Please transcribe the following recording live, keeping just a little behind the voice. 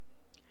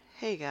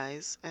Hey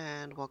guys,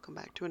 and welcome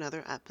back to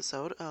another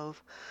episode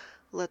of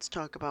Let's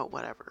Talk About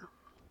Whatever.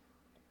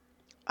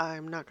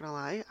 I'm not gonna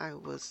lie, I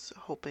was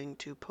hoping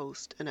to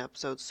post an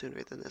episode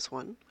sooner than this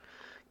one,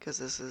 because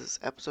this is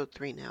episode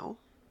 3 now.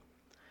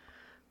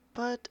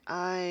 But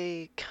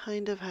I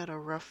kind of had a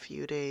rough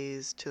few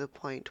days to the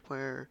point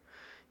where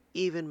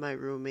even my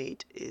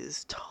roommate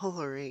is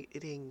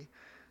tolerating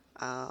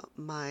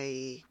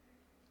my,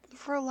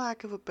 for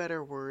lack of a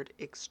better word,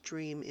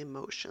 extreme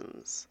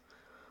emotions.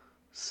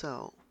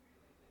 So,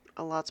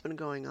 a lot's been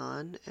going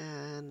on,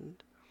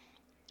 and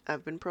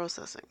I've been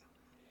processing.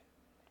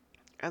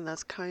 And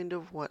that's kind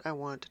of what I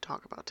wanted to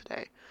talk about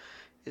today,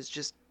 is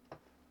just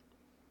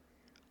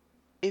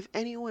if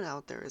anyone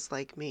out there is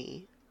like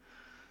me,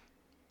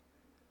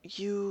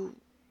 you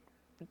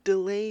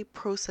delay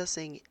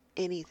processing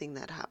anything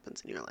that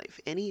happens in your life,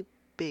 any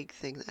big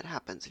thing that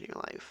happens in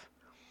your life.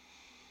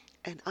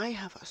 And I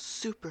have a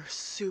super,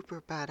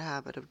 super bad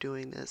habit of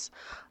doing this.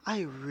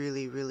 I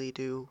really, really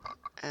do.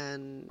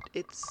 And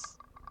it's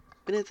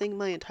been a thing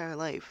my entire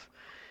life.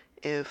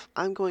 If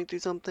I'm going through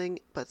something,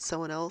 but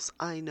someone else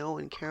I know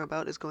and care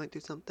about is going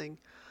through something,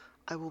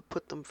 I will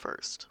put them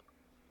first.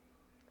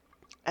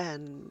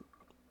 And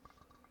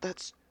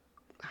that's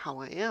how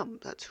I am.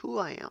 That's who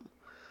I am.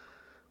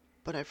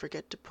 But I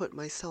forget to put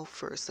myself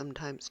first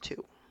sometimes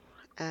too.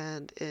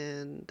 And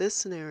in this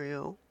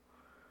scenario,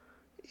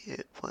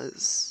 it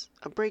was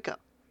a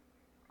breakup.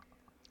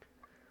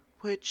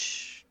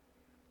 Which,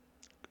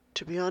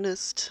 to be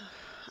honest,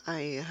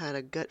 I had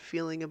a gut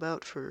feeling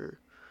about for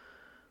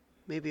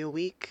maybe a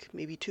week,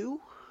 maybe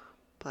two.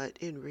 But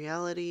in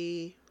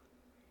reality,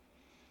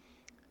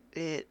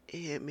 it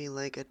hit me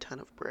like a ton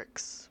of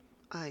bricks.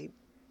 I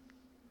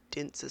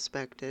didn't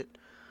suspect it.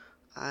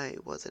 I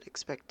wasn't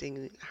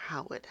expecting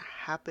how it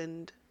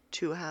happened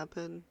to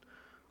happen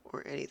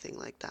or anything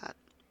like that.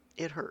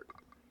 It hurt.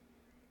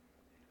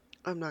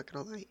 I'm not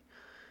gonna lie.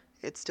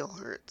 It still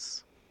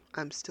hurts.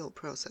 I'm still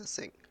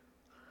processing.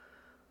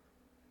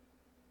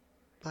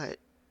 But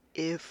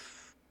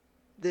if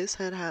this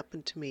had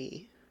happened to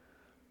me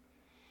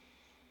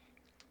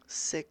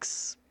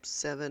 6,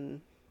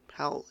 7,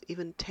 hell,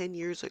 even 10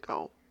 years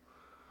ago,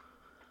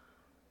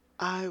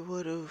 I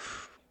would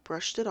have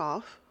brushed it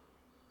off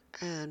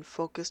and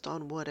focused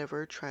on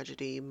whatever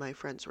tragedy my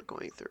friends were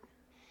going through,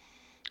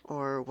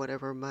 or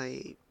whatever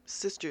my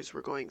sisters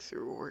were going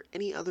through, or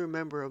any other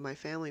member of my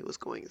family was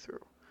going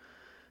through,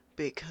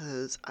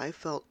 because I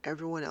felt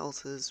everyone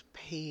else's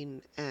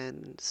pain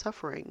and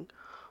suffering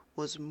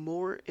was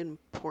more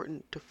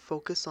important to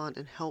focus on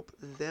and help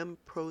them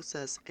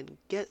process and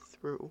get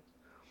through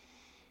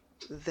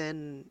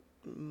than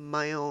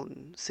my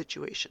own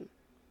situation.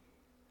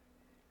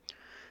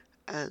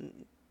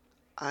 And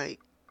I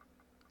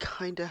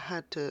kind of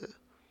had to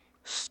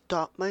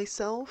stop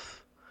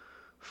myself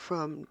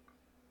from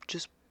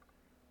just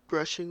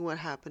brushing what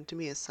happened to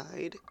me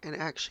aside and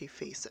actually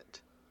face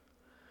it.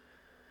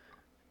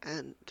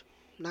 And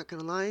not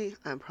gonna lie,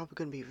 I'm probably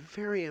gonna be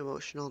very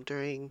emotional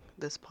during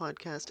this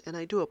podcast, and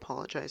I do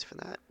apologize for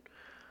that.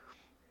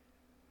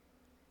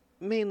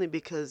 Mainly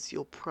because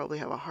you'll probably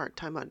have a hard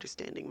time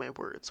understanding my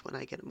words when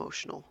I get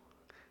emotional.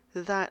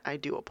 That I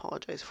do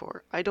apologize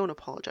for. I don't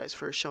apologize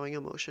for showing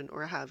emotion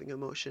or having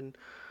emotion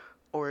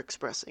or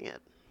expressing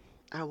it.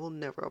 I will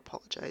never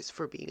apologize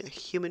for being a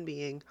human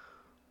being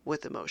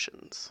with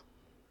emotions.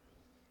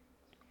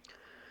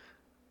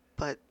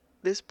 But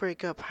this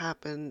breakup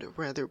happened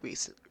rather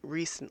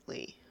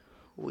recently.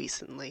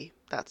 Recently,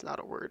 that's not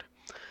a word.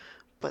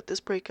 But this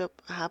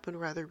breakup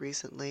happened rather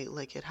recently,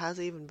 like it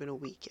hasn't even been a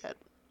week yet.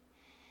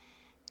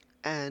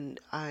 And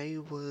I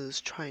was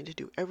trying to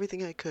do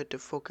everything I could to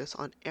focus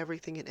on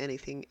everything and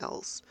anything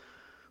else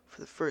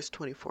for the first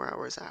 24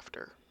 hours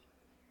after.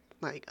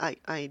 Like,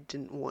 I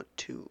didn't want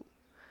to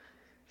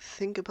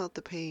think about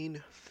the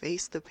pain,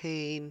 face the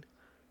pain,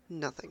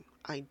 nothing.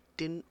 I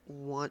didn't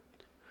want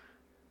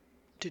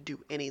to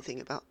do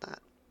anything about that.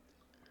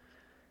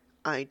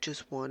 I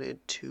just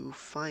wanted to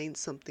find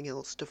something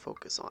else to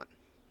focus on.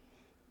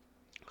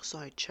 So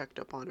I checked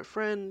up on a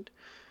friend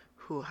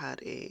who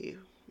had a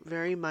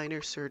very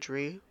minor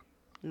surgery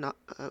not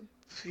a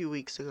few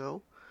weeks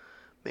ago,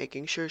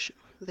 making sure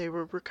they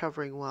were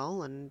recovering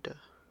well, and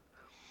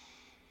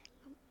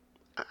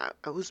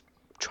I was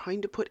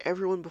trying to put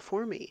everyone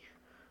before me.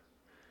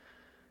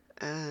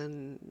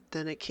 And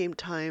then it came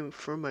time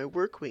for my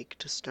work week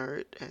to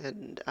start,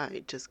 and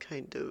I just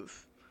kind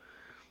of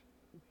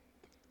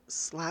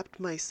slapped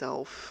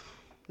myself.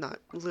 Not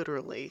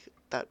literally,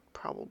 that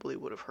probably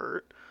would have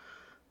hurt,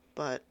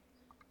 but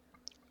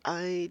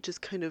I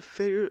just kind of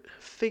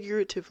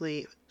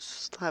figuratively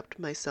slapped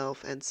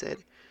myself and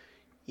said,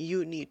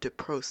 "You need to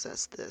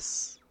process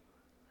this."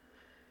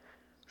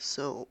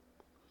 So,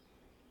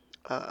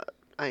 uh,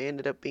 I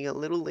ended up being a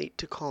little late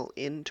to call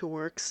in to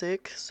work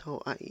sick,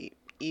 so I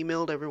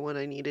emailed everyone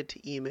I needed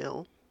to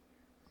email.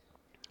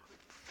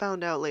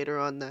 Found out later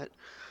on that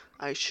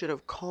I should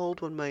have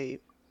called when my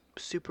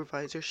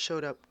supervisor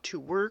showed up to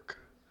work,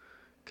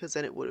 because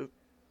then it would have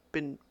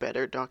been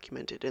better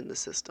documented in the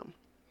system.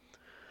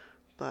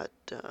 But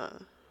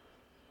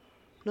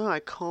No, I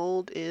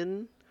called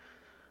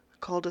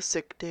a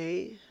sick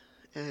day,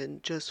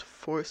 and just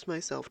forced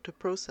myself to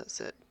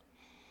process it.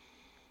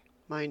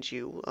 Mind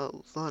you, a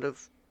lot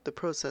of the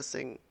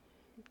processing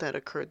that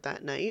occurred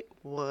that night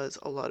was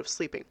a lot of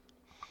sleeping.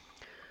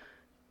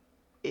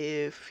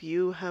 If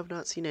you have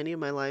not seen any of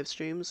my live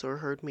streams or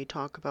heard me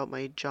talk about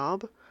my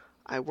job,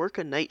 I work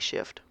a night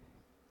shift.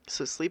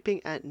 So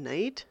sleeping at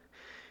night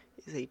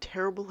is a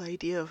terrible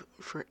idea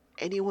for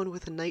anyone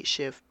with a night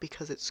shift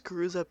because it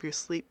screws up your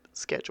sleep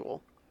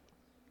schedule.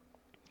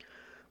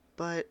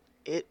 But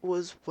it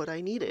was what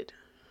I needed.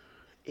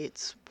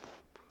 It's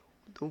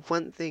the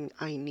one thing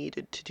I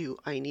needed to do.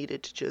 I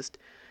needed to just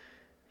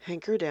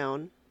hanker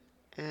down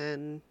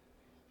and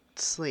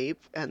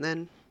sleep and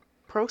then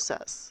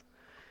process.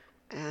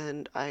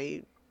 And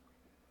I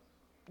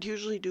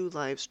usually do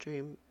live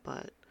stream,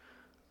 but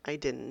I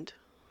didn't.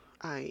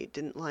 I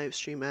didn't live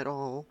stream at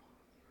all.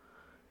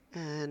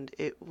 And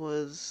it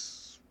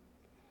was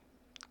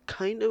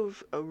kind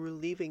of a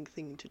relieving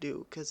thing to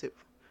do because it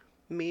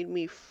made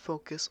me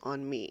focus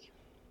on me.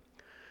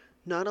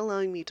 Not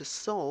allowing me to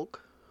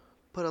sulk,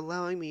 but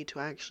allowing me to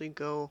actually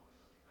go,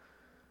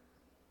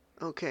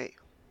 okay,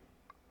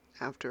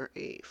 after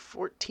a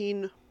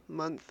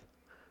 14-month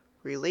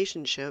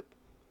relationship,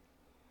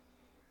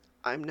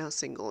 I'm now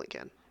single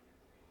again.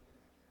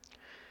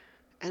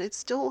 And it's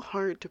still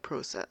hard to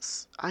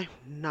process. I'm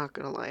not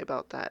gonna lie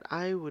about that.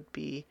 I would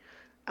be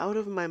out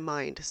of my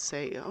mind to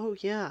say, oh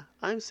yeah,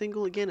 I'm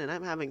single again and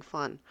I'm having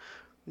fun.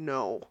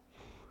 No.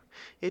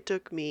 It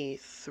took me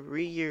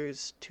 3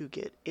 years to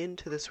get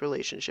into this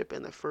relationship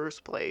in the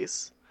first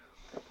place.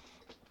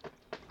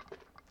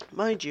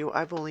 Mind you, I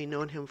had only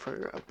known him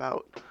for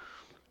about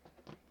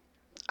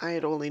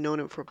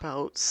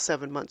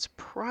 7 months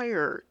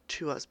prior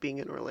to us being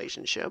in a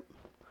relationship.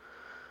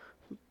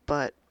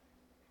 But,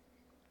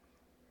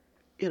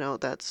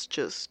 that's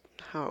just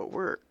how it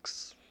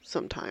works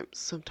sometimes.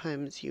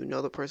 Sometimes you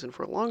know the person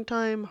for a long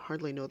time,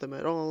 hardly know them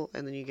at all,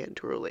 and then you get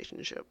into a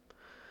relationship.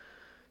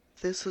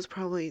 This was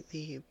probably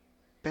the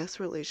best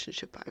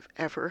relationship I've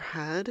ever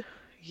had.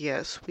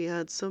 Yes, we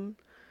had some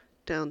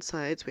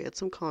downsides, we had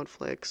some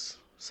conflicts,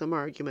 some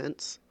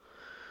arguments,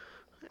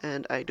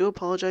 and I do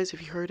apologize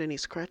if you heard any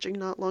scratching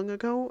not long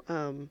ago.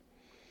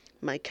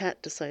 My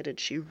cat decided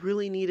she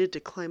really needed to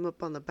climb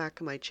up on the back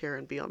of my chair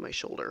and be on my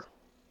shoulder.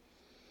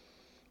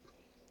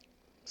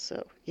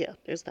 So, yeah,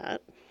 there's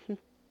that.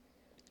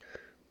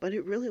 But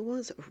it really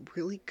was a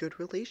really good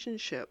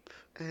relationship,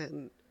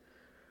 and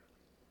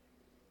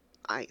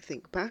I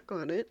think back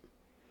on it,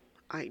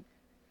 I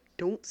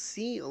don't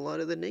see a lot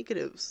of the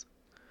negatives.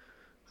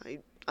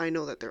 I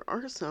know that there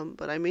are some,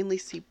 but I mainly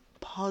see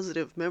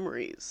positive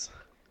memories.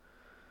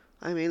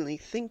 I mainly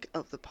think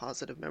of the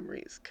positive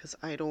memories because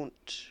I don't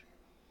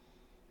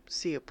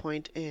see a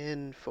point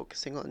in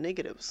focusing on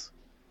negatives.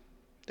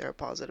 There are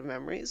positive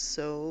memories,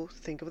 so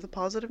think of the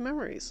positive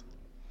memories.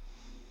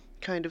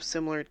 Kind of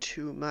similar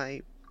to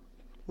my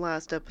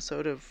last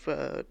episode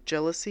of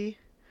jealousy.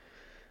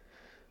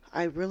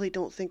 I really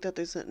don't think that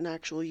there's an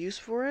actual use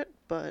for it,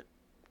 but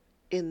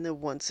in the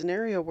one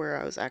scenario where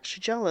I was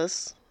actually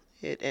jealous,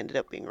 it ended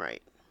up being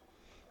right.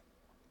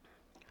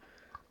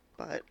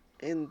 But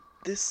in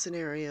this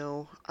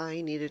scenario,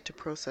 I needed to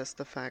process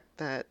the fact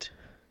that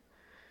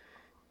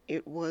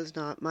it was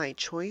not my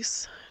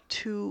choice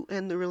to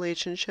end the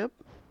relationship.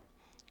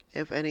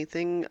 If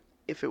anything,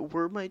 if it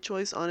were my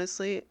choice,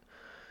 honestly,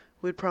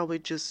 we'd probably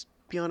just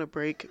be on a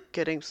break,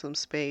 getting some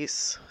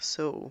space,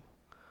 so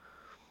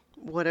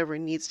whatever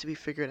needs to be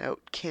figured out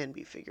can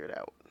be figured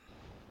out.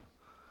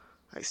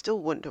 I still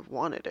wouldn't have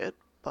wanted it,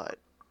 but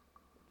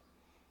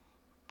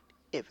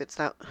if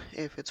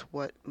it's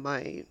what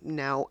my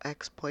now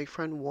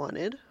ex-boyfriend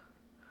wanted,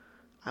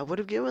 I would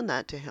have given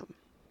that to him.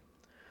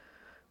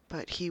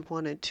 But he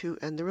wanted to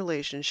end the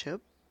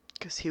relationship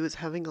because he was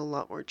having a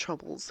lot more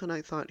troubles than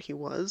I thought he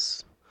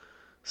was.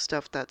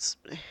 Stuff that's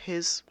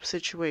his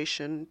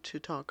situation to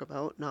talk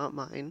about, not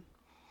mine.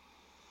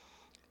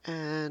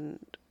 And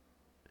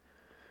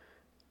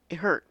it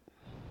hurt.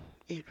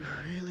 It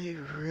really,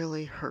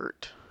 really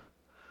hurt.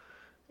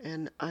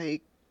 And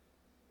I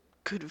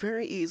could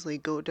very easily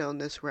go down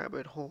this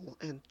rabbit hole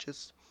and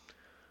just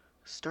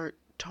start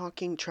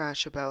talking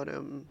trash about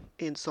him,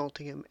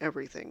 insulting him,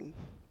 everything.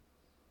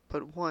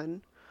 But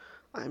one,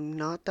 I'm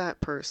not that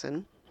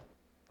person.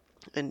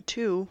 And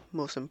two,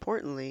 most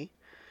importantly,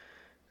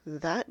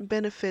 that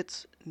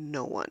benefits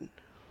no one.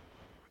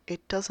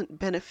 It doesn't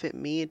benefit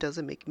me, it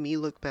doesn't make me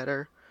look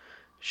better.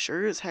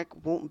 Sure as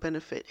heck won't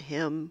benefit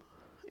him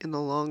in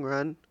the long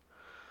run.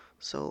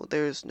 So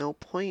there's no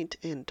point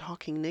in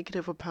talking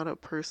negative about a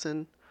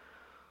person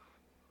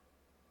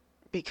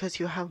because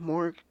you have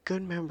more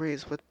good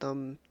memories with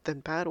them than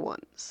bad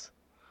ones.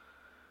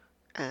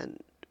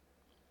 And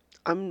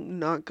I'm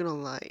not gonna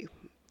lie,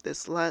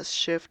 this last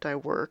shift I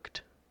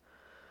worked,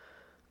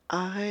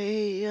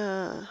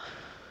 I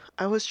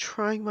was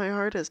trying my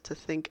hardest to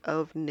think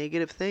of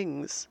negative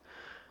things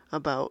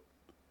about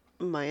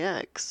my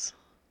ex,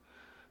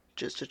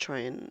 just to try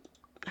and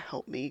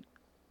help me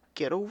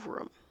get over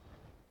him.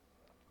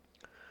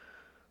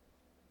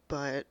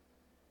 But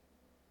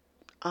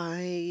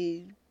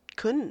I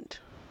couldn't.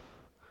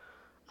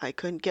 I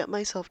couldn't get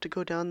myself to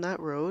go down that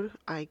road.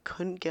 I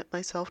couldn't get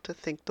myself to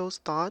think those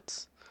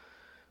thoughts.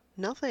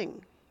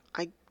 Nothing.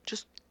 I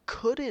just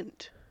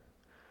couldn't.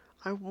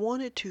 I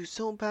wanted to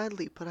so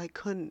badly, but I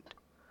couldn't.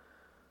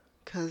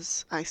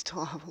 'Cause I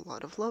still have a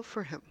lot of love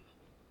for him.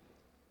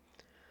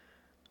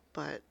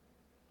 But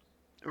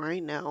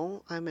right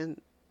now, I'm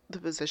in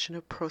the position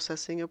of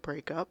processing a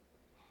breakup.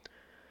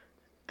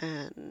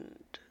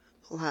 And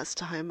last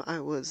time I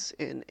was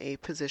in a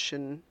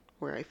position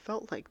where I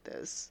felt like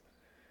this,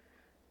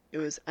 it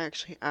was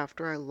actually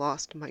after I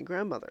lost my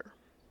grandmother.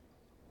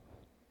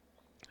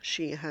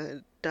 She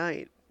had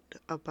died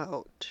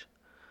about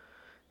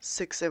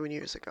 6, 7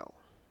 years ago.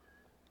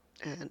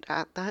 And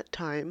at that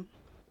time,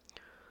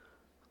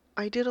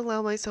 I did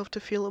allow myself to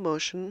feel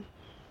emotion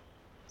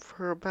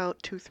for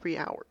about 2, 3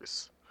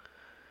 hours.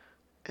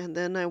 And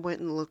then I went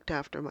and looked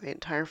after my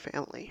entire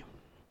family.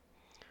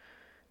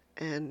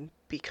 And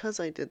because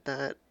I did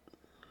that,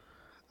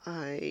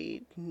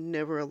 I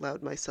never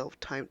allowed myself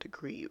time to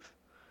grieve.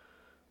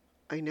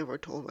 I never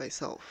told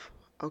myself,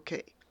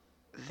 okay,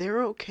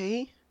 they're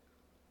okay,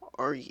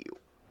 are you?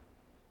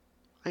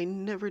 I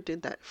never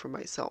did that for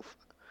myself,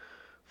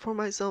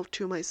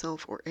 to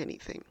myself, or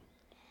anything.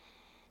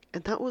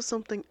 And that was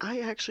something I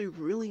actually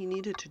really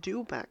needed to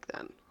do back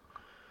then.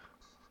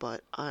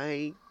 But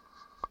I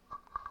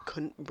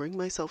couldn't bring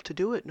myself to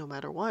do it no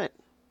matter what.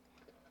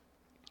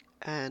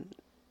 And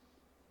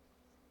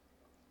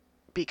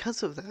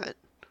because of that,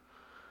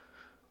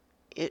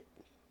 it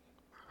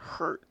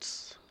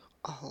hurts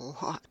a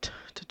lot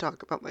to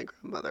talk about my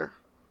grandmother.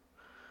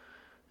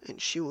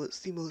 And she was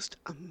the most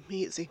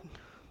amazing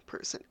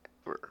person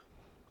ever.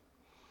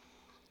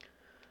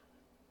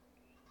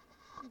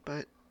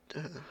 But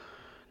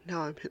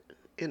now I'm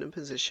in a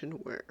position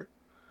where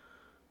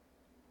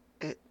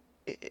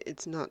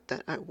it's not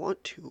that I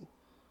want to,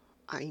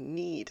 I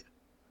need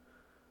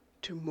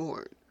to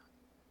mourn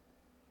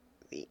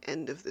the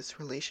end of this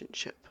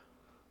relationship.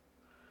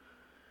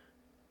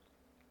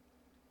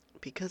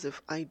 Because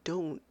if I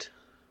don't,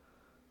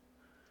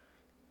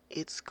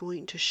 it's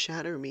going to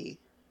shatter me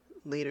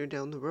later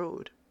down the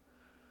road.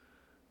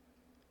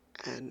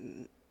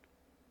 And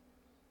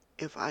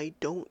if I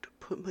don't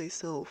put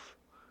myself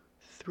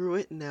through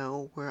it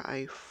now, where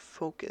I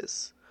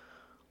focus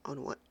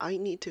on what I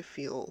need to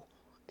feel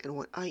and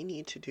what I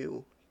need to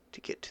do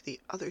to get to the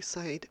other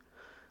side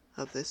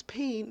of this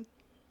pain,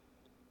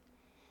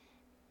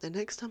 the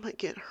next time I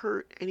get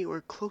hurt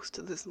anywhere close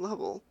to this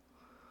level,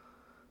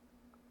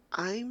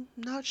 I'm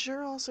not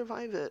sure I'll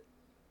survive it.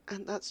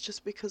 And that's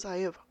just because I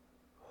have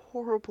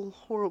horrible,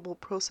 horrible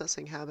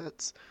processing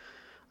habits.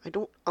 I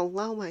don't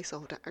allow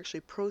myself to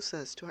actually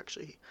process, to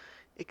actually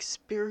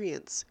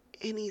experience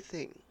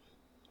anything.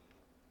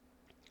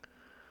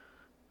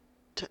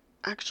 To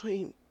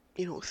actually,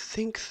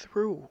 think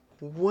through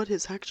what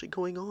is actually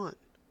going on.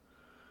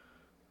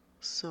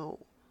 So,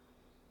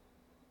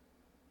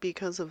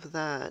 because of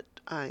that,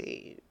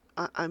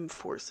 I'm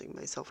forcing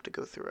myself to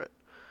go through it.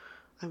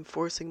 I'm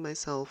forcing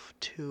myself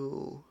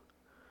to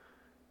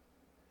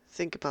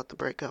think about the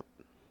breakup,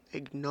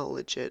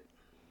 acknowledge it,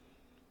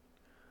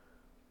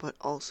 but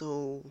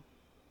also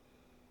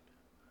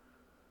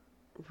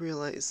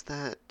realize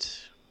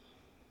that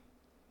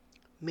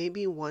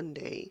maybe one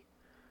day,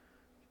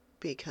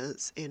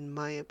 because in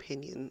my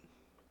opinion,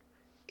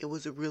 it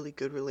was a really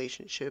good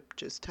relationship,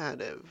 just had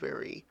a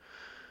very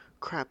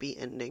crappy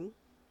ending.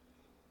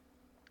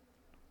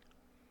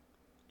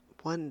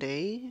 One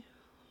day,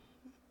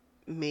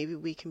 maybe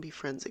we can be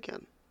friends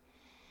again.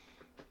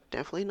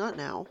 Definitely not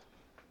now.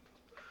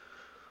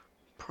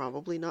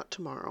 Probably not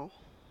tomorrow.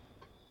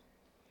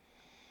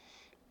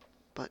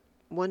 But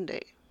one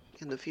day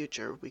in the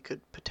future, we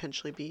could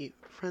potentially be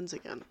friends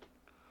again.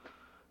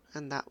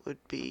 And that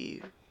would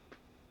be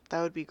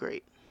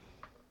great.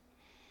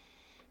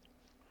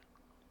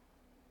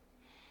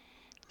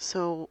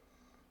 So,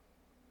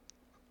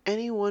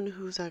 anyone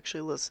who's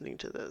actually listening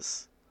to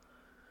this,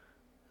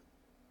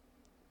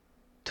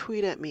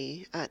 tweet at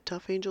me at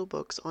Tough Angel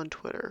Books on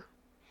Twitter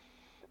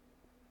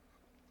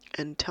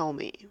and tell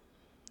me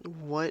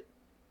what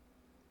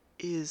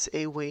is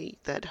a way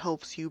that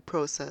helps you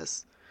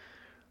process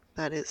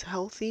that is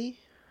healthy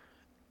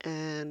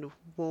and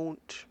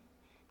won't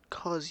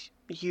cause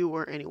you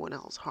or anyone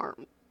else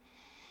harm.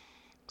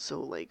 So,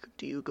 like,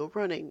 do you go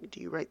running?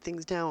 Do you write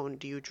things down?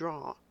 Do you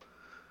draw?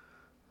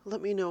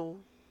 Let me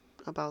know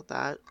about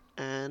that,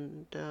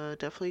 and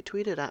definitely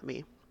tweet it at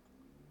me.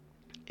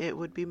 It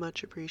would be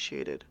much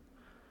appreciated.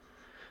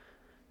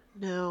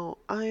 Now,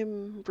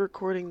 I'm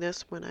recording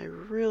this when I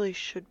really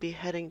should be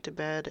heading to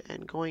bed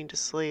and going to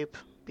sleep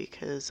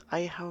because I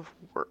have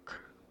work.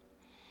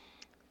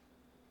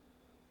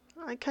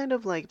 I kind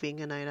of like being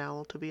a night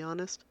owl, to be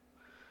honest.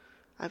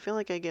 I feel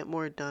like I get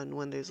more done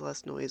when there's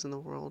less noise in the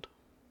world.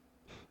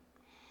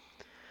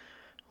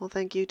 Well,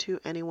 thank you to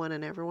anyone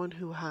and everyone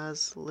who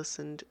has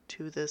listened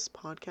to this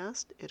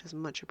podcast. It is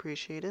much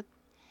appreciated.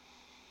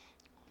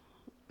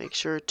 Make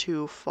sure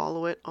to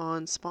follow it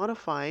on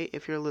Spotify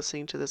if you're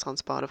listening to this on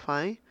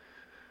Spotify.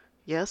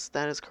 Yes,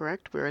 that is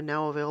correct. We are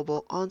now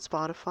available on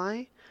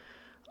Spotify,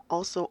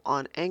 also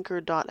on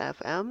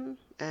Anchor.fm,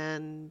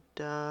 and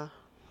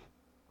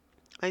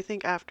I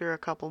think after a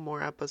couple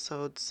more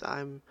episodes,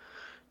 I'm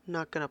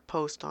not gonna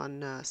post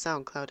on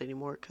SoundCloud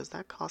anymore because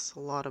that costs a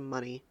lot of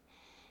money.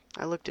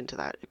 I looked into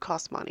that. It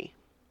costs money.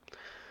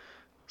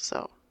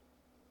 So,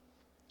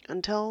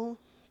 until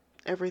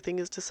everything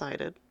is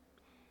decided,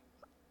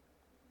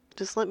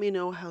 just let me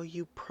know how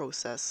you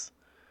process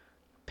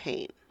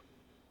pain.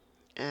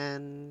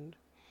 And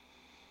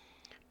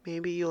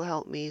maybe you'll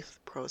help me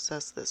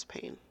process this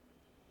pain.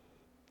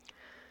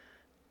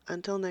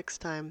 Until next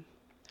time,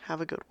 have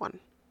a good one.